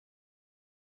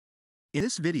In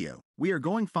this video, we are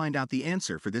going to find out the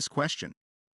answer for this question.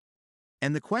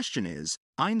 And the question is,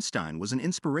 Einstein was an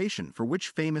inspiration for which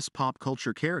famous pop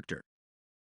culture character?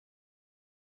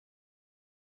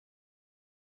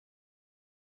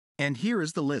 And here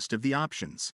is the list of the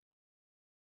options.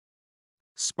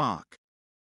 Spock,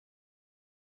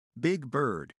 Big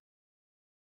Bird,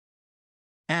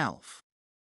 Alf,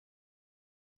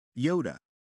 Yoda.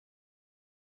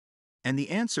 And the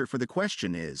answer for the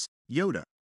question is Yoda.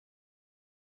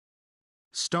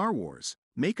 Star Wars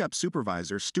makeup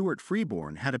supervisor Stuart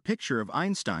Freeborn had a picture of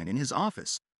Einstein in his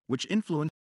office, which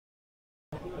influenced.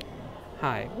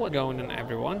 Hi, what's going on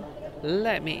everyone?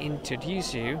 Let me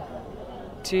introduce you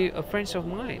to a friend of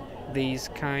mine. This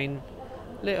kind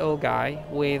little guy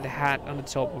with a hat on the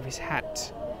top of his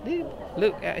hat.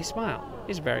 Look at his smile.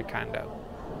 He's very kind though.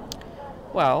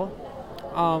 Well,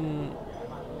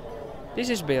 this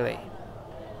is Billy.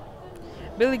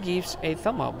 Billy gives a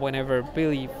thumb up whenever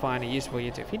Billy finds a useful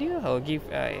YouTube video. He'll give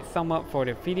a thumb up for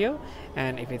the video,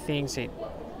 and if he thinks it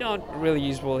not really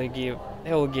useful,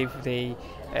 he'll give the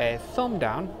thumb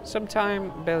down.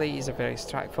 Sometimes Billy is a very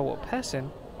straightforward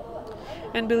person,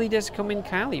 and Billy does comment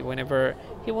kindly whenever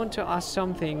he wants to ask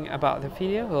something about the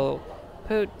video. He'll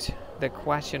put the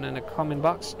question in the comment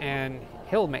box, and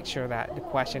he'll make sure that the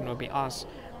question will be asked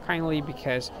kindly,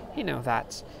 because he knows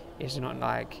that it's not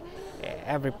like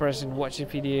every person watching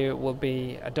video will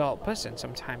be adult person.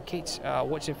 Sometimes kids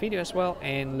watch the video as well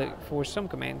and look for some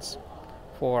comments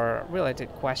for related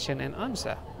question and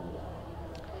answer.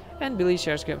 And Billy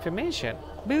shares good information.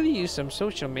 Billy uses some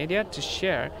social media to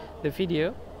share the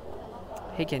video.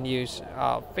 He can use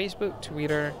Facebook,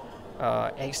 Twitter,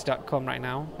 x.com right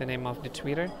now, the name of the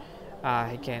Twitter.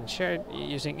 He can share it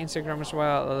using Instagram as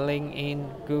well,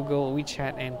 LinkedIn, Google,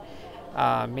 WeChat, and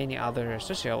many other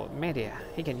social media.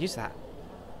 He can use that.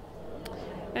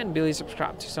 And Billy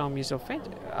subscribed to some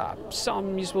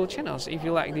useful channels. If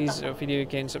you like this video, you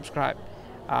can subscribe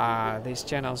this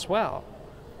channel as well.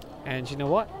 And you know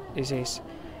what? This is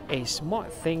a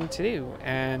smart thing to do,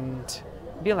 and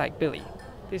be like Billy.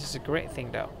 This is a great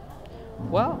thing though.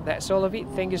 Well, that's all of it.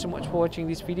 Thank you so much for watching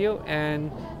this video,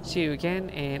 and see you again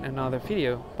in another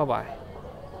video. Bye bye.